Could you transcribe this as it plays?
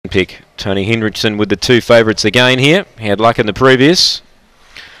pick. Tony Hendrickson with the 2 favourites again here. He had luck in the previous.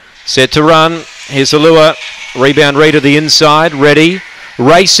 Set to run. Here's the lure. Rebound Rita the inside. Ready.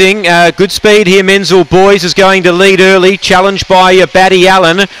 Racing. Good speed here. Menzel Boys is going to lead early. Challenged by Batty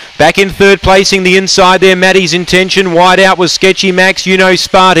Allen. Back in third, placing the inside there. Maddie's Intention. Wide out was Sketchy Max.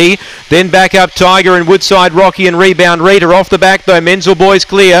 Sparty. Then back up Tiger and Woodside Rocky and Rebound Rita. Off the back though. Menzel Boys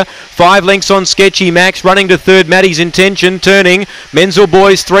clear. 5 lengths on Sketchy Max. Running to third. Maddie's Intention. Turning. Menzel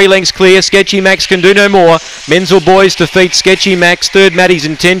Boys 3 lengths clear. Sketchy Max can do no more. Menzel Boys defeats Sketchy Max. Third, Maddie's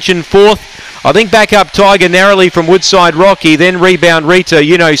Intention. Fourth, I think back up Tiger narrowly from Woodside Rocky, then Rebound Rita,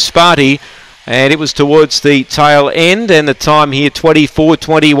 Sparty, and it was towards the tail end, and the time here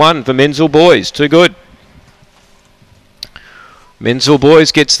 24.21 for Menzel Boys. Too good. Menzel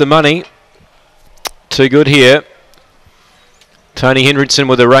Boys gets the money. Too good here. Tony Hendrickson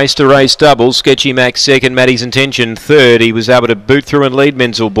with a race-to-race double. Sketchy Max second, Maddie's Intention third. He was able to boot through and lead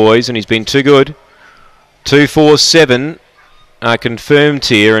Menzel Boys, and he's been too good. 2-4-7. Confirmed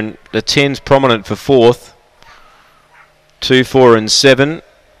here, and the 10's prominent for fourth. 2, 4 and 7.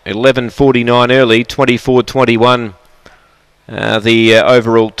 11.49 early. 24.21 the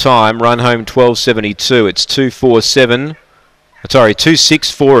overall time. Run home 12.72. It's 2, 4, 7. Sorry, 2,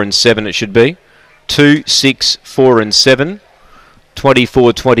 6, 4 and 7 it should be. 2, 6, 4 and 7.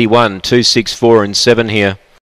 24.21. 2, 6, 4 and 7 here.